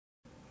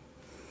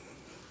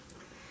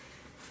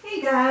Hey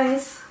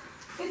guys,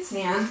 it's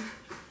Ann,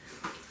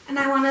 and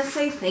I want to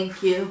say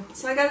thank you.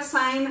 So I got a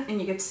sign and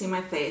you get to see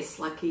my face,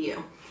 lucky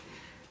you.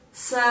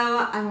 So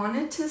I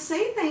wanted to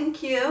say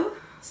thank you,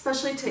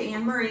 especially to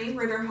Anne Marie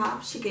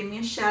Ritterhoff. She gave me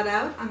a shout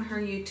out on her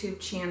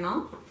YouTube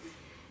channel,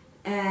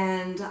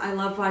 and I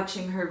love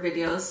watching her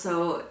videos,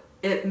 so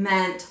it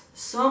meant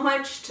so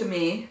much to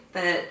me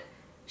that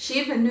she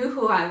even knew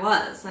who I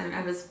was.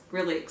 I was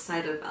really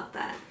excited about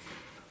that.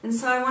 And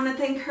so I want to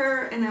thank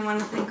her, and I want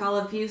to thank all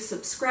of you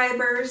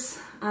subscribers.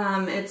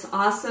 It's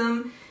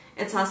awesome.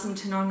 It's awesome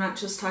to know I'm not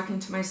just talking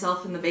to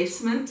myself in the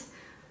basement,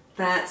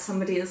 that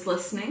somebody is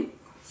listening.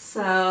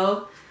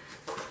 So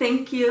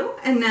thank you.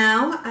 And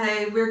now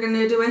we're going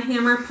to do a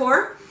hammer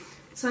pour.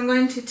 So I'm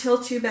going to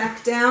tilt you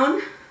back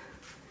down.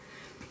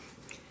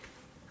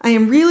 I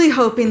am really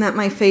hoping that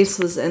my face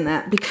was in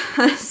that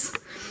because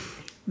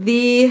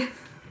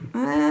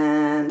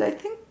and I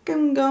think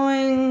I'm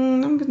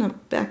going to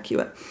back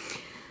you up.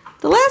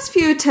 The last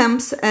few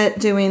attempts at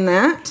doing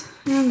that,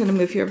 I'm going to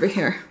move you over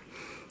here.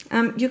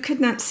 You could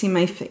not see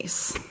my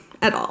face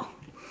at all.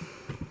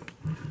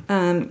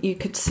 You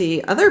could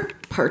see other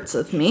parts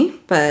of me,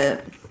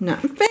 but not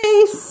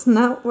face,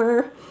 not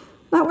where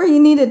you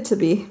needed to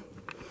be.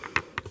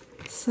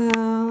 So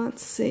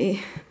let's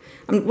see.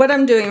 What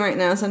I'm doing right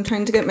now is I'm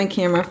trying to get my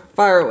camera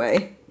far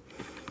away,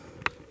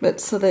 but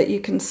so that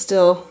you can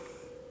still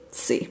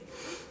see.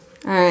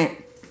 All right.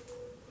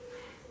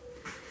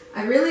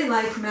 I really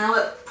like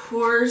mallet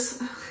pours.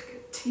 Oh, I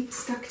got tape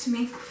stuck to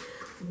me.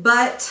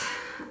 But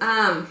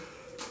I'm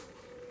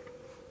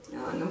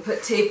gonna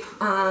put tape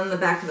on the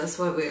back of this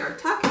while we are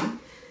talking.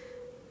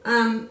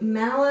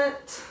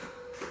 Mallet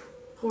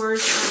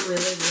pours are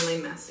really,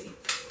 really messy.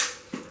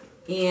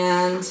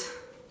 And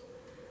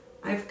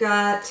I've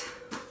got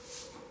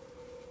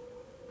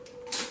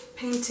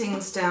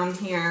paintings down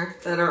here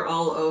that are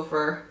all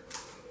over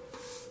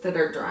that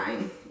are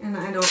drying, and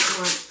I don't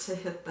want to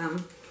hit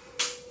them.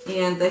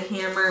 And the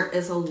hammer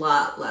is a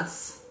lot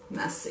less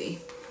messy.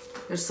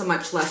 There's so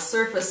much less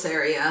surface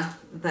area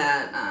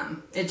that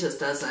it just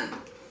doesn't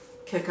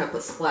kick up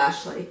a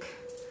splash like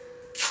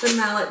the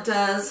mallet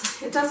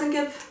does. It doesn't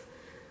give...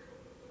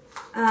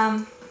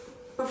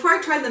 before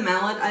I tried the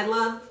mallet, I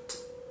loved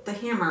the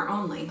hammer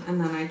only, and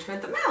then I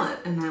tried the mallet,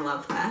 and I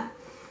loved that.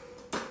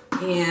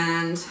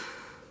 And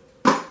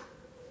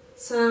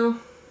so,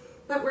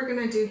 but we're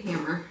gonna do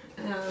hammer.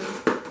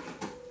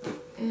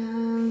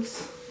 And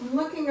I'm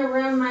looking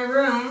around my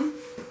room,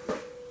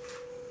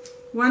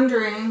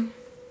 wondering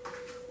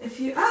if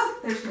you, oh,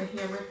 there's my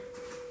hammer.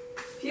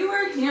 If you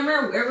were a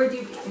hammer, where would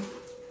you be?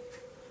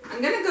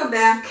 I'm gonna go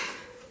back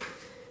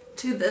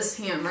to this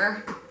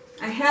hammer.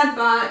 I had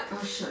bought,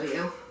 I'll show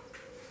you.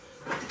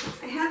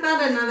 I had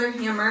bought another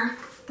hammer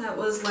that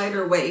was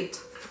lighter weight,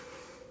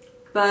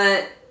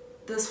 but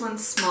this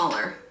one's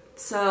smaller,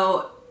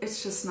 so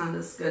it's just not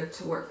as good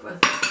to work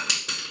with.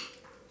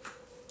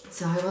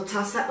 So I will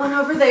toss that one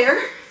over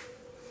there.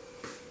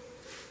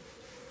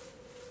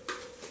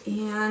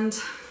 And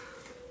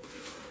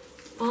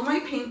all my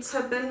paints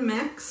have been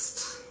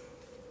mixed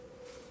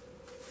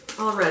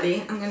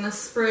already. I'm going to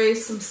spray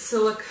some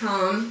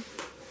silicone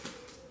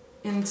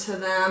into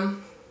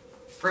them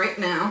right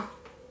now.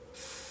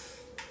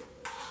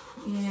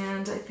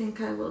 And I think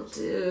I will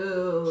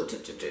do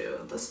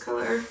this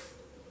color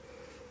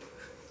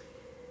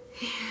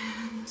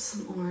and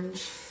some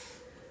orange.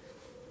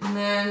 And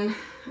then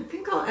I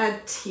think I'll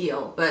add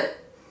teal, but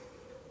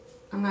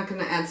I'm not going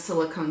to add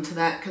silicone to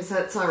that because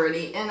that's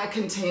already in a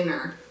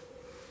container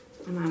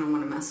and I don't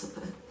want to mess with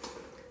it.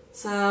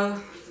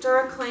 So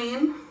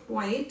Duraclean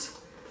white.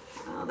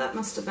 Oh, that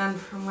must have been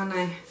from when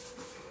I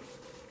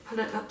put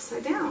it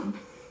upside down.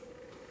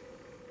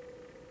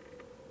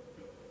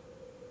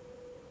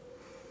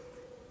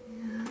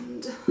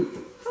 And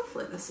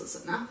hopefully this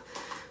is enough.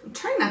 I'm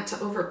trying not to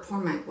over pour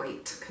my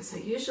white because I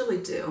usually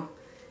do,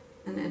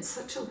 and it's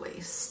such a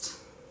waste.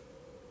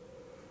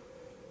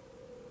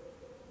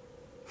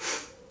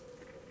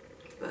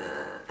 But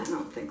I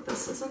don't think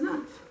this is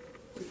enough.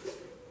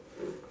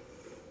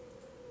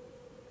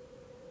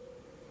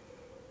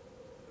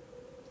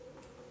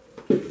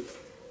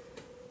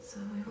 So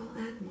I will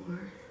add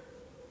more.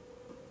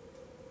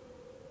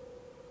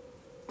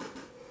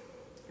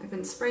 I've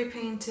been spray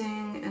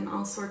painting and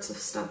all sorts of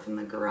stuff in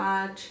the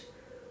garage.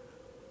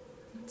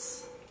 It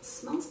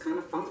smells kind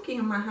of funky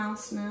in my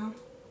house now.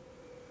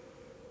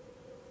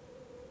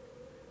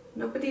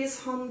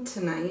 Nobody's home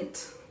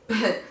tonight,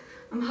 but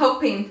I'm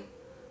hoping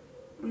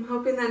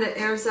that it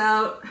airs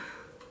out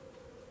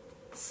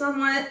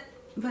somewhat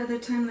by the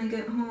time they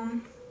get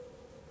home.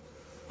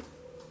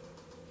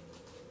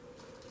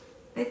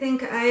 I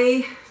think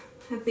I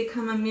have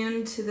become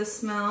immune to the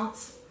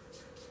smells,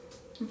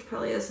 which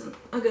probably isn't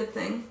a good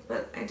thing,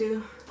 but I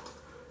do.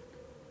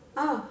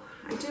 Oh,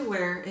 I do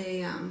wear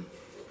a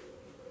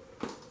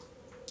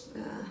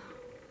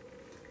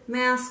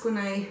mask when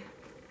I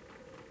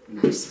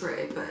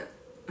spray, but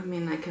I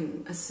mean, I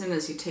can, as soon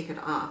as you take it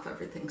off,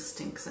 everything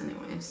stinks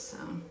anyway, so.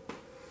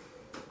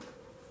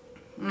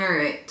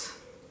 Alright,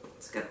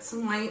 let's get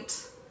some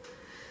white.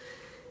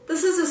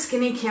 This is a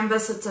skinny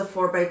canvas. It's a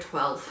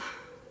 4x12,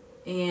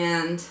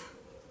 and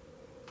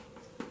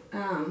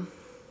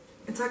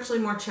it's actually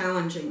more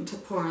challenging to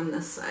pour in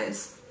this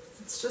size.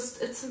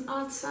 It's an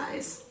odd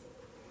size.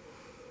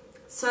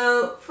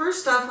 So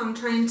first off, I'm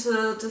trying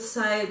to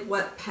decide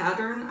what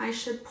pattern I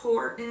should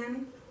pour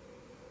in.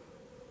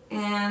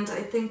 And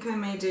I think I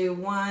may do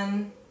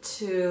 1,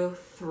 2,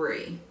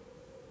 3.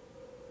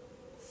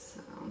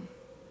 So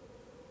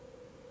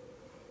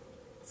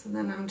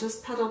then I'm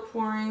just petal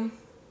pouring.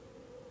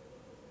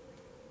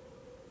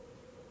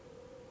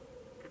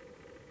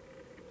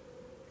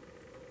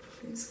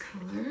 These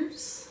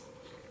colors.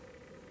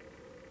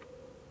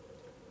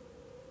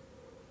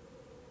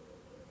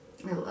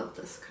 I love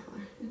this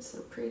color. It's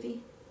so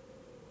pretty.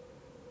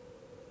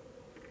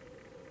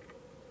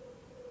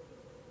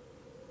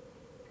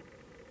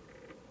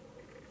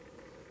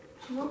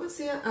 What was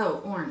the,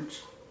 oh,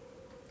 orange.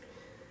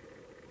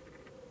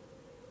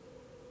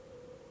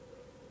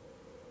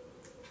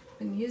 I've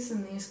been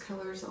using these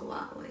colors a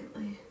lot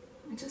lately.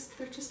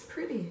 They're just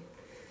pretty.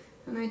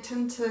 And I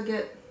tend to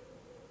get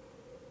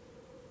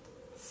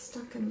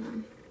stuck in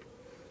them.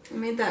 I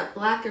made that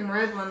black and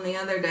red one the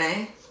other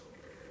day,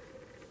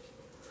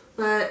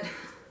 but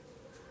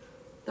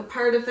the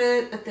part of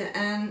it at the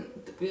end,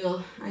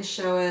 I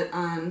show it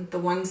on the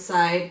one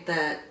side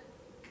that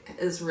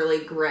is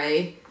really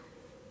gray.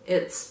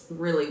 It's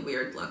really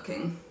weird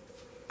looking.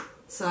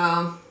 So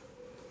I'm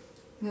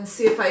gonna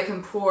see if I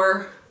can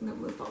pour, I'm gonna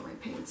move all my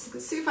paints. I'm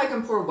gonna see if I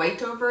can pour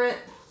white over it,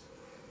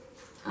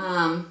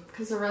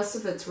 because the rest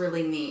of it's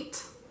really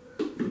neat.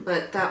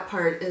 But that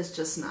part is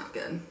just not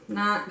good.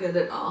 Not good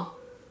at all.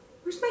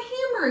 Where's my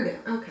hammer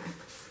again? Okay.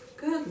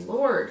 Good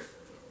Lord.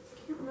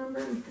 Can't remember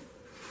anything.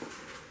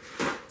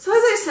 So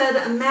as I said,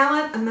 a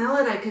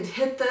mallet, I could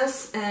hit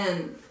this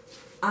and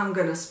I'm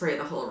gonna spray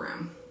the whole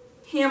room.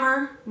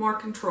 Hammer, more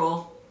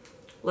control,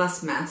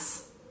 less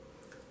mess.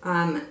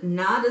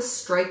 Not as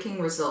striking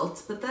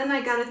results, but then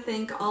I gotta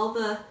think all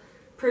the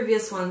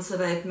previous ones that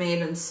I've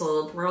made and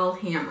sold were all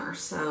hammer,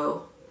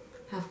 so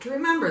have to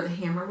remember the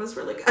hammer was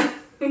really good.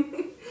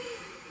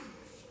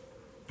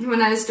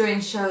 When I was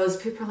doing shows,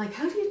 people are like,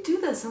 how do you do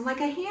this? I'm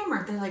like, a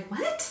hammer. They're like,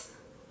 what?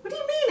 What do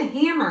you mean a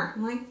hammer?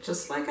 I'm like,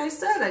 just like I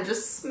said, I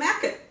just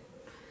smack it.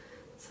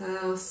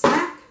 So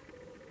smack,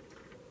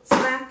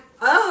 smack.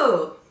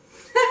 Oh!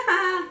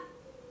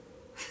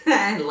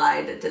 I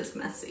lied, it is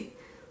messy.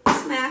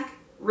 Smack,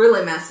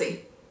 really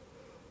messy.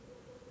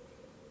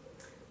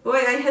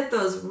 Boy, I hit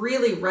those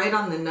really right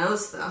on the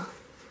nose though.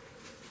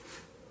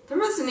 There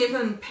wasn't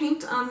even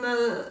paint on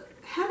the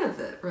head of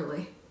it,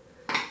 really.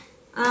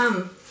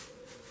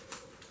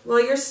 While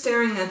you're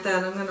staring at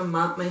that, I'm gonna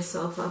mop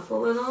myself up a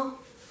little,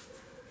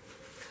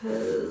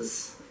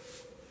 because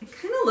I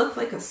kind of look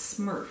like a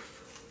Smurf.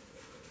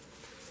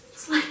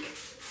 It's like,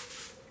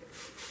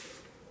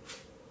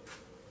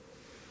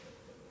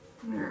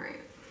 all right.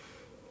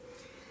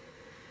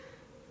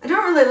 I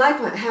don't really like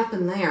what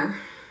happened there.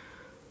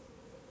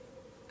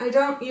 I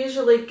don't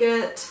usually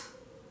get,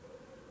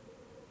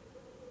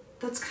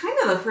 that's kind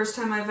of the first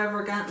time I've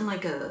ever gotten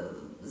like a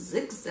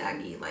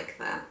zigzaggy like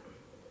that.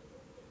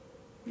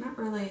 Not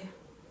really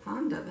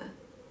fond of it.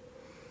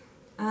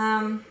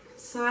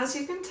 So as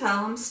you can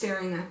tell, I'm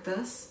staring at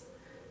this,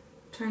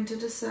 trying to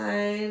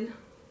decide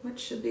what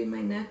should be my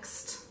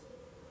next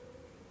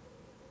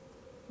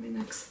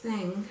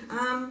thing.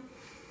 I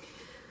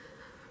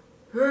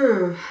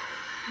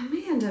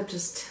may end up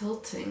just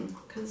tilting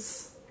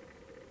because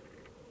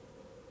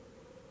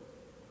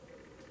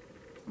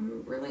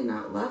I'm really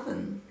not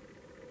loving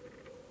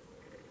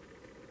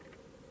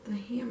the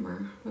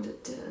hammer, what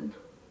it did.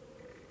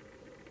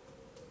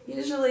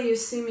 Usually you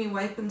see me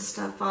wiping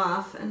stuff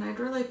off, and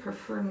I'd really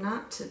prefer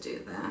not to do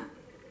that.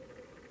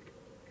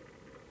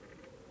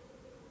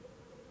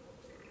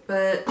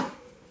 But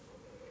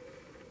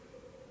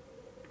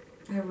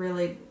I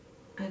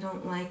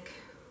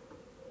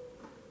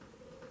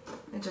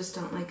just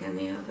don't like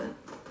any of it.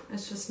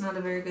 It's just not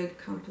a very good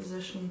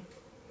composition.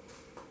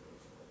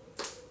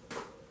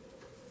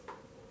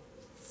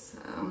 So,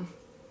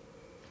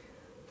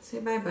 say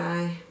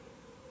bye-bye.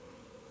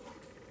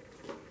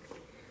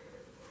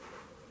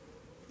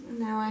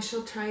 Now I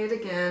shall try it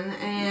again,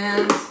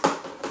 and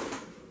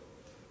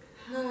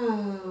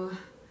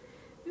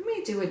we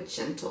may do a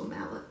gentle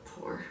mallet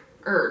pour,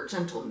 or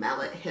gentle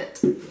mallet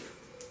hit.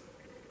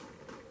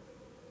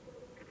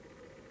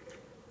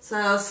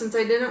 So since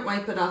I didn't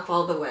wipe it off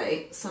all the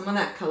way, some of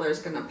that color is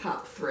going to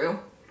pop through,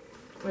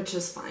 which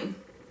is fine.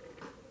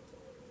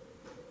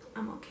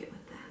 I'm okay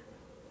with that.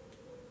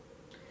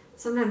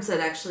 Sometimes that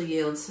actually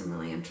yields some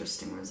really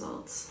interesting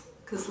results.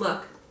 Because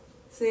look,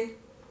 see?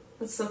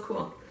 That's so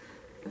cool.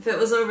 If it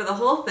was over the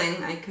whole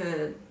thing, I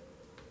could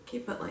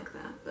keep it like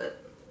that,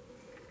 but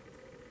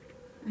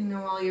I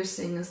know all you're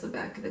seeing is the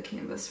back of the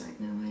canvas right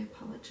now. I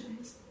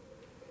apologize.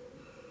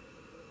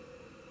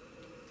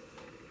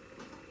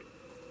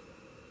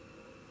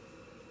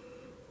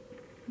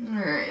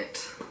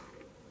 Alright.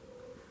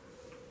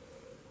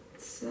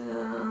 So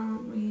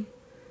we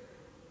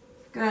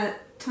got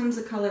tons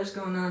of colors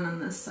going on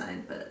this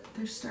side, but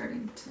they're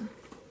starting to.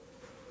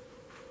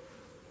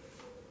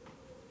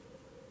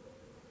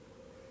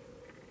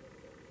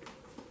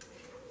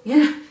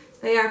 Yeah,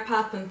 they are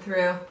popping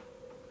through.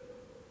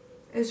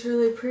 It's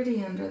really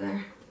pretty under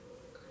there.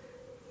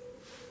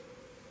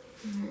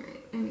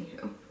 Alright,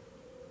 anywho.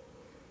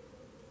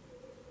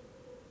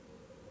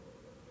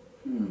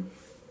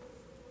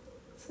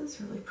 This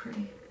is really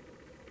pretty.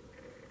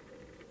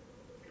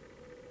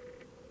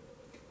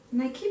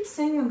 And I keep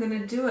saying I'm going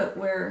to do it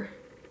where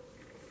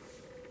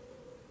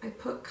I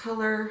put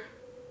color.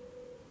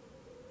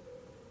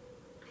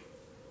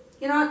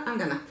 You know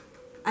what?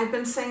 I've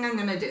been saying I'm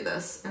going to do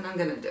this, and I'm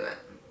going to do it.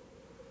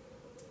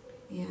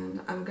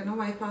 And I'm going to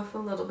wipe off a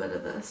little bit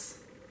of this.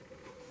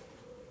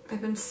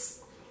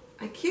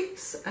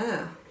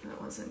 oh,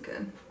 that wasn't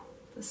good.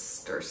 The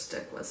stir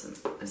stick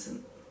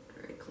isn't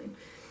very clean.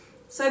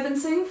 So I've been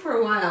saying for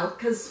a while,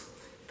 because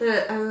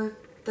that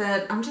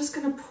I'm just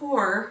going to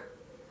pour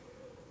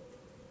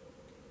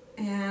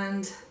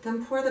and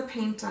then pour the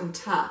paint on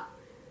top.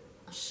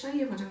 I'll show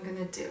you what I'm going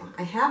to do.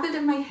 I have it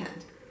in my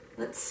head.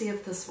 Let's see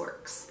if this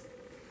works.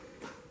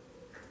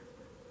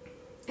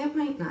 It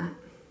might not.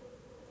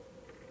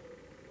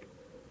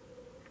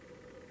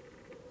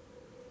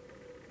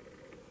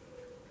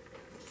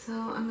 So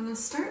I'm going to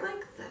start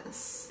like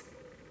this.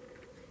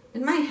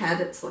 In my head,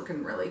 it's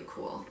looking really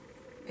cool.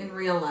 In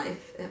real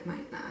life, it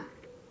might not.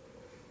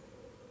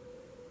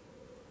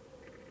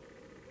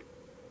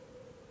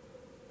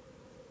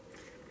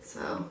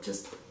 So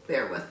just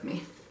bear with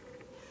me.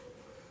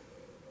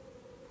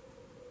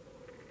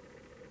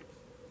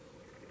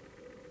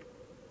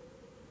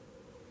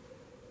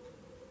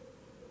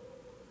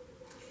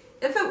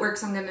 If it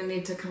works, I'm going to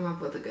need to come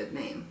up with a good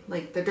name.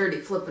 Like the Dirty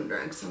Flippin'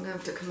 Drugs, so I'm going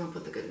to have to come up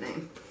with a good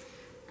name.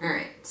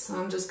 Alright, so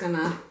I'm just going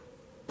to...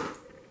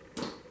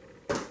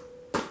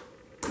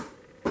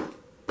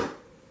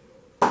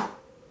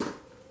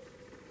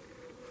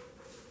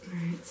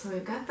 Alright, so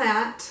we've got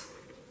that.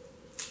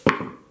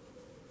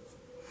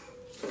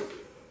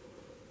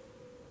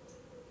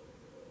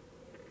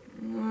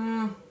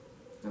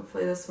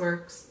 Hopefully this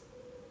works.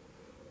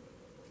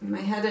 In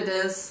my head it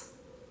is.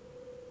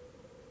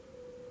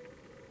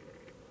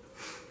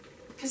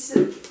 Because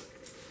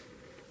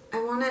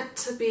I want it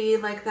to be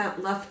like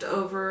that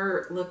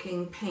leftover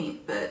looking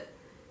paint, but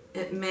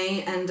it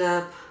may end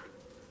up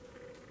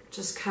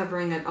just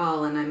covering it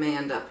all and I may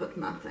end up with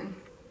nothing.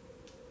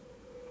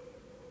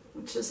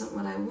 Which isn't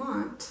what I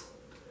want.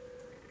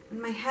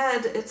 In my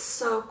head it's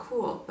so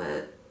cool,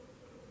 but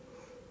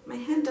my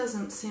head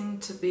doesn't seem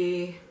to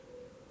be,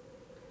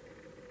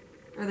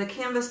 or the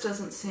canvas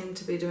doesn't seem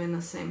to be doing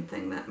the same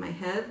thing that my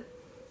head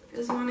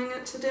is wanting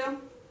it to do.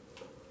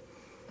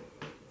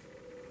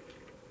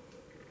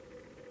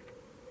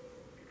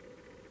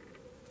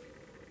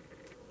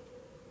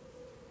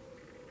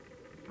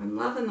 I'm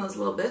loving those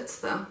little bits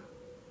though.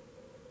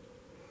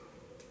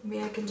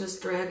 Maybe I can just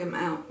drag them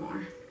out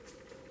more.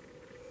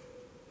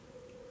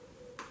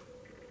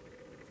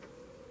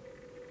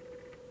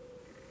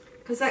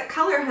 Because that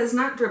color has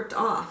not dripped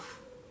off.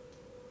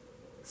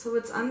 So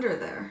it's under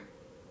there.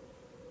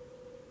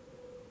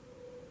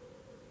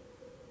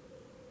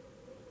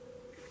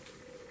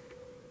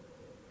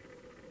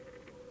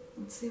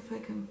 Let's see if I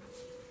can...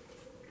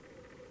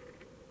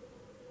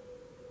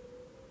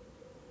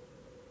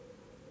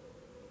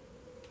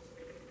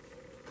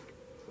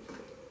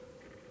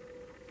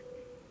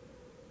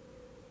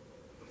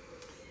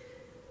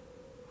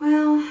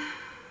 Well,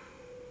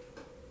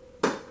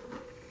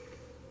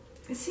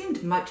 it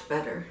seemed much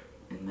better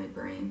in my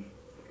brain.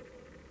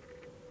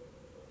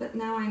 But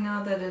now I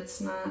know that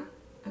it's not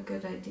a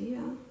good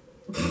idea.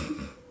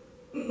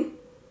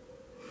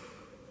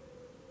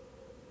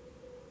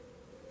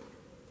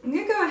 I'm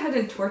going to go ahead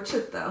and torch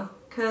it though,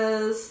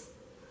 because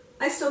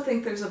I still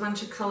think there's a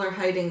bunch of color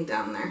hiding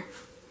down there.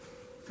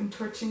 And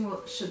torching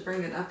should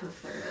bring it up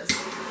if there is.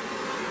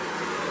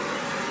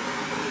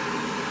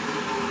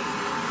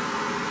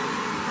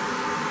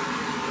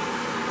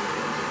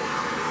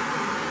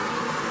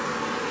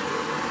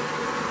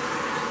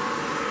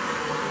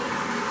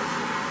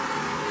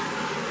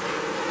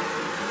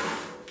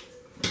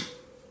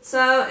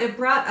 So it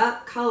brought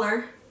up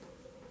color.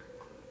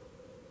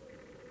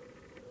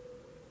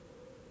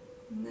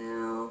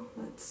 Now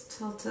let's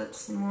tilt it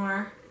some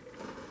more,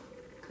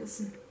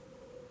 because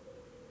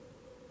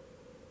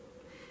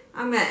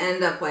I'm going to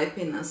end up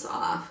wiping this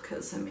off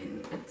because I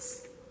mean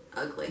it's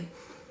ugly.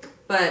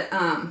 But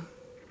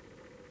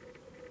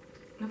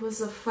it was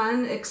a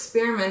fun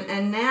experiment,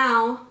 and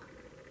now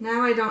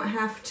I don't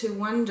have to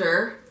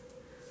wonder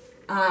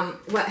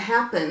what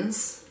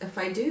happens if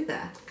I do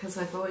that, because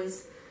I've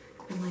always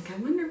been like, I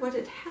wonder what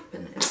would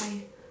happen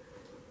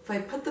if I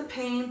put the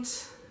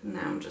paint.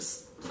 Now I'm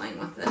just playing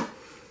with it.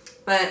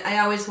 But I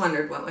always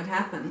wondered what would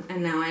happen,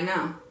 and now I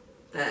know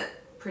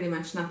that pretty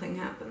much nothing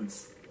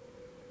happens.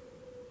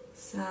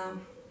 So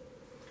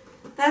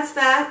that's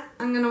that.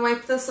 I'm going to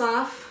wipe this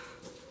off,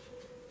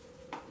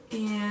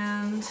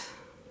 and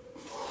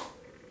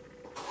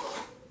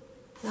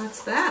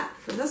that's that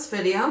for this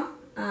video.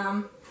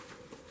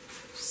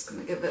 Just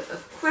gonna give it a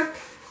quick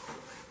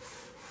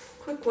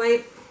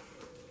wipe.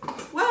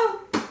 Whoa,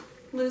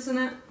 losing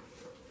it.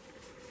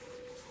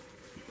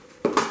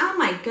 Oh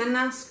my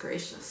goodness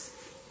gracious.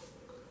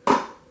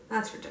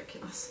 That's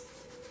ridiculous.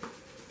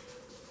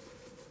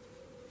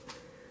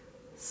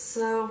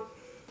 So,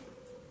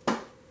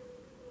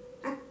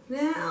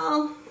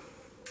 well,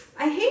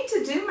 I hate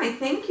to do my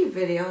thank you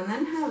video and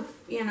then have,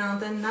 you know,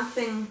 then have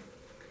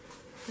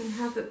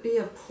it be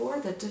a pour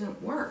that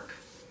didn't work.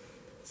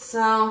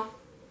 So,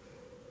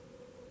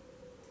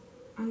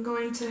 I'm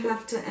going to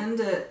have to end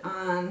it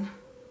on,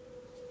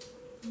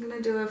 I'm going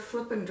to do a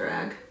flip and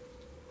drag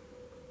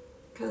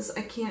because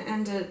I can't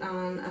end it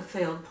on a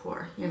failed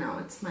pour. You know,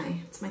 it's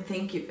my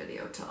thank you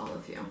video to all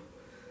of you.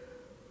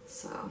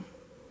 So,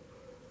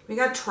 we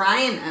got to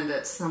try and end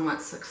it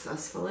somewhat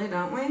successfully,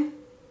 don't we?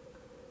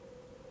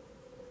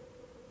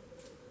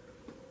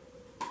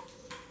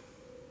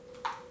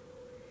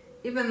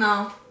 Even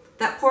though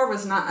that pour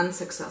was not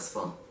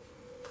unsuccessful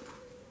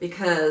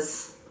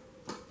because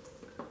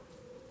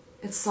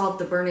it solved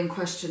the burning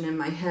question in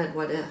my head,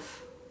 what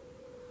if?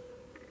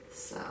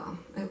 So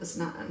it was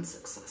not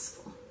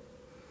unsuccessful.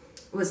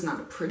 It was not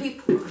a pretty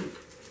pour,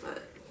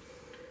 but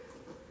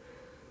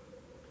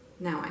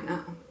now I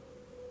know.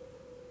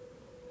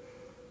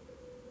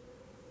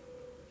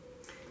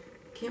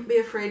 Can't be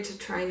afraid to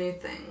try new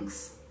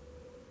things.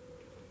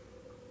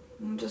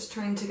 I'm just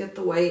trying to get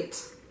the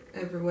white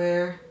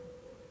everywhere.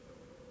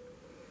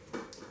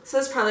 So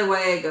that's probably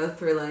why I go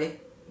through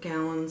like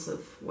gallons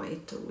of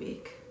white a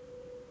week.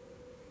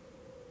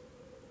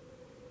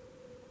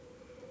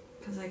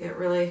 Because I get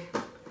really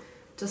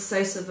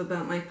decisive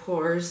about my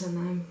pores and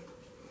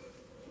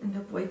I end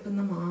up wiping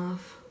them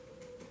off.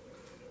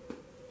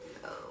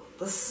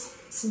 Oh,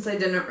 since I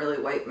didn't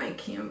really wipe my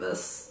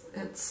canvas,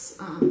 it's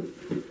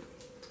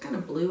kind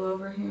of blue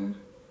over here.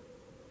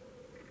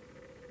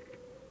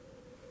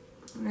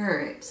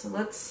 Alright, so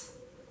let's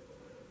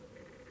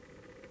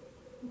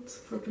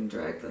flip and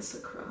drag this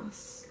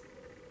across.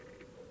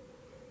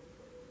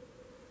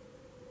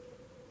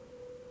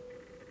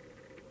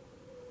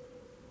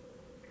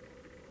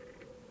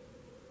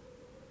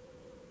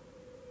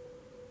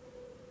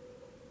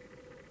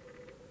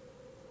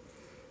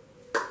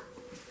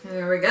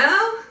 There we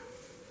go.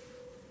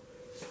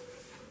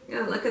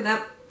 Yeah, look at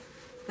that.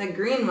 That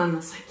green one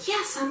was like,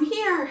 yes, I'm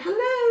here.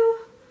 Hello.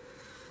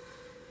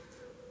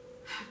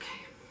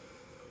 Okay.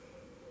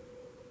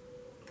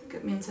 I think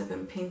it means I've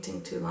been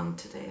painting too long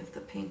today if the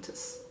paint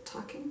is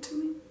talking to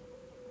me.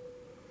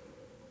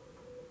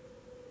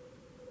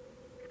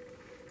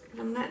 But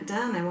I'm not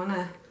done. I want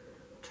to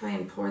try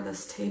and pour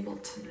this table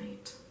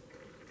tonight.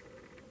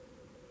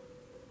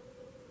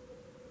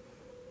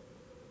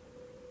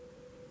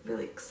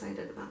 Really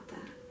excited about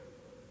that.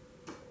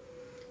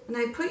 And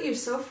I put you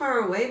so far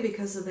away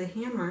because of the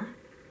hammer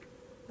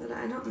that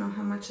I don't know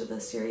how much of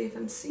this you're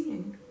even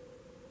seeing.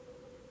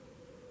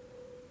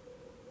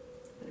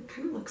 But it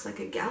kind of looks like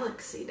a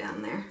galaxy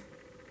down there.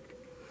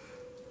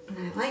 And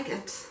I like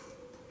it.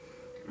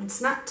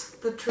 It's not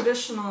the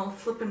traditional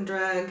flip and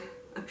drag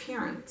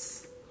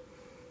appearance,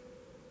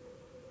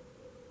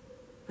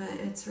 but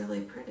it's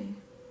really pretty.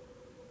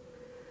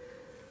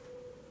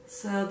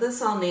 So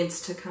this all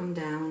needs to come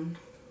down.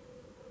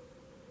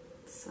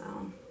 So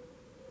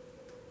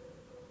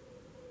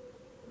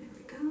there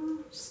we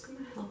go. Just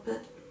gonna help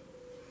it.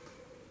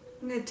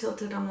 I'm gonna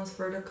tilt it almost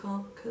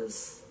vertical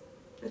because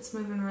it's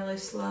moving really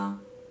slow.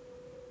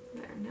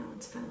 There, now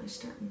it's finally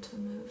starting to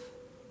move.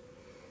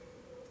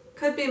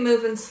 Could be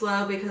moving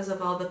slow because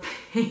of all the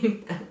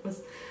paint that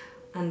was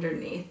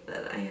underneath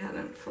that I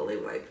hadn't fully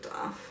wiped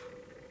off.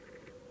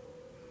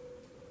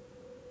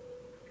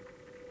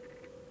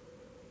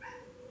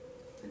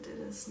 But it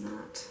is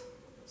not,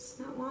 it's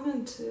not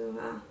wanting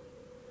to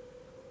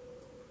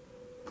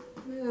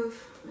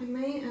move. I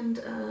may end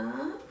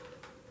up,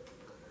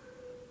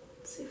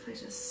 let's see if I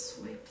just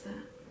swipe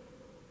that.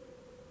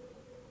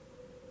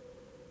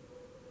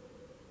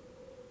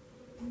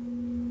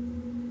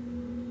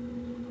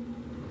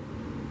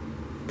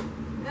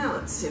 Now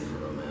let's see if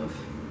it'll move.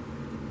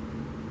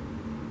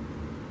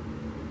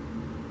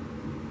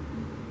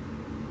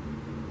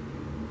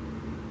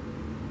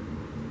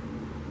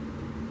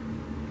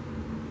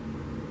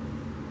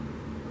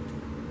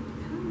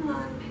 Come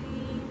on,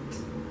 paint.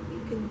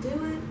 You can do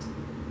it.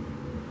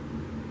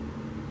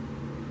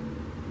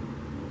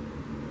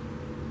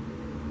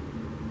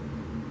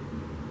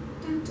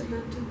 Dun, dun,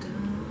 dun, dun,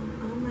 dun.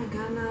 Oh my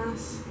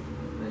goodness.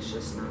 There's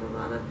just not a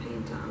lot of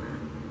paint on it.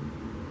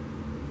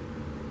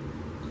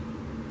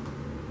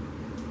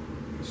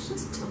 Let's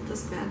just tilt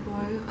this bad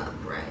boy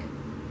upright.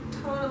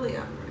 Totally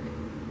upright.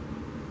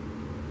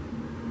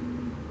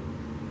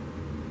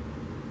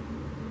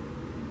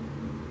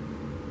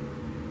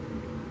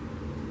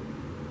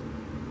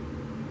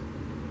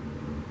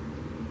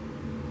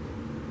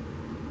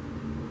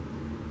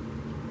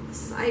 The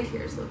side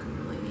here is looking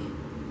really neat.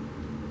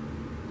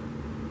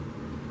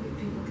 Maybe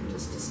people can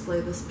just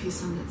display this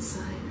piece on its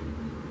side.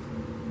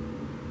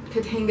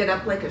 Could hang it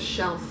up like a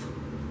shelf.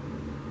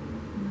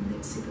 And then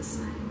they'd see the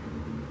side.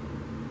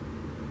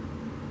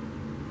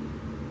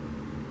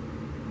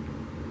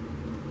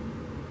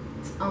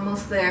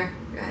 almost there,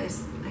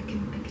 guys. I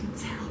can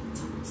tell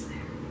it's almost there.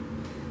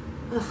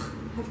 Ugh,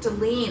 I have to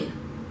lean.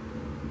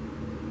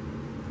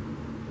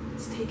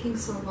 It's taking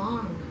so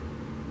long.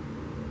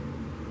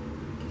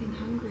 I'm getting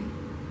hungry.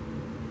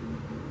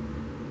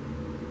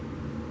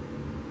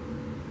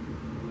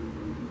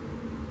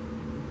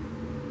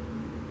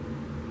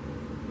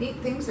 Neat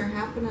things are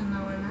happening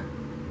though in it.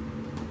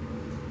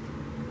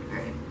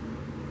 Alright,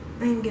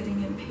 I'm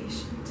getting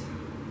impatient.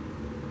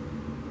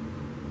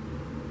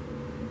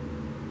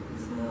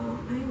 So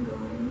I'm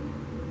going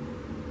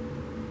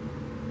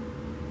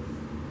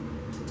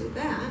to do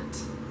that.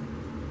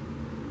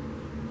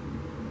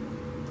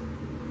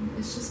 And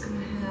it's just going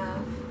to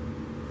have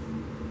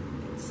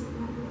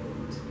some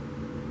white.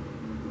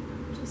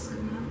 I'm just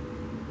going to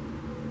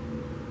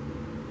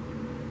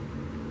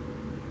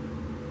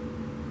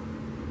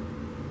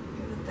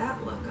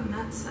that look on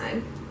that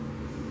side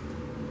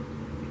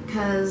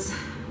because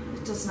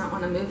it does not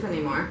want to move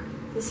anymore.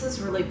 This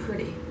is really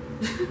pretty.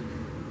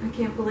 I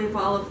can't believe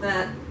all of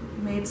that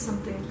made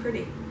something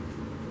pretty.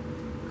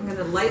 I'm going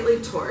to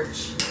lightly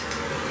torch.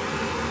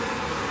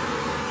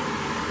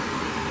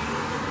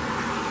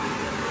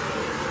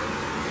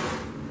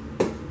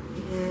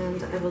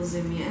 And I will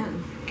zoom you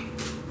in.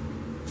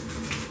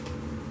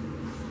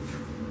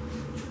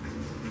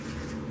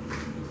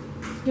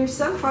 You're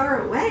so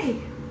far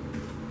away.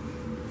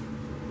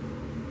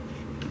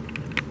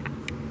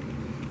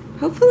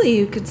 Hopefully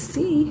you could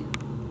see.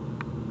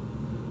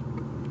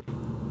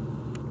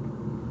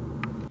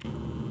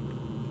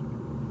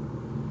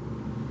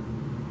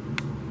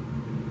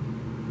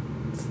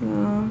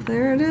 So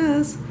there it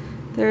is.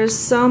 There's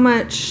so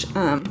much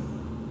paint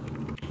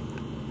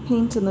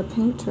in the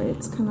paint tray,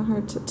 it's kind of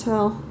hard to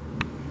tell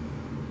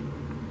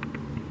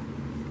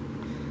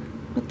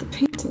what the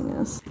painting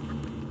is.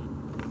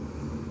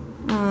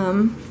 I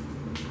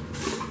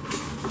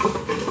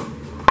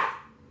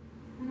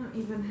don't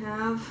even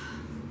have...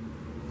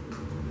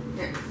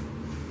 Here,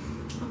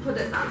 I'll put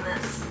it on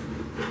this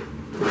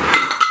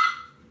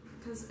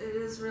because it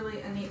is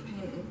really a neat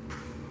painting,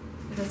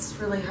 but it's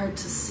really hard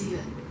to see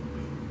it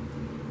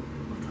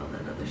with all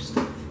that other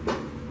stuff.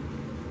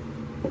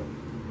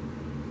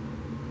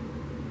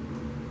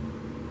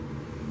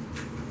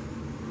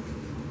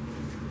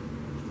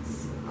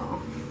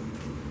 So,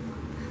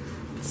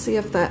 let's see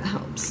if that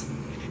helps.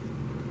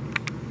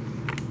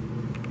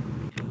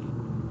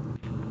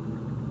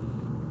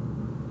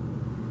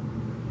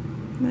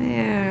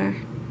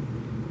 There.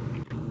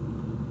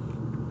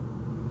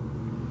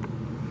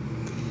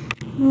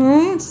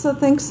 Alright, so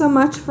thanks so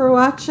much for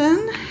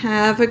watching.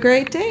 Have a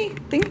great day.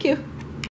 Thank you.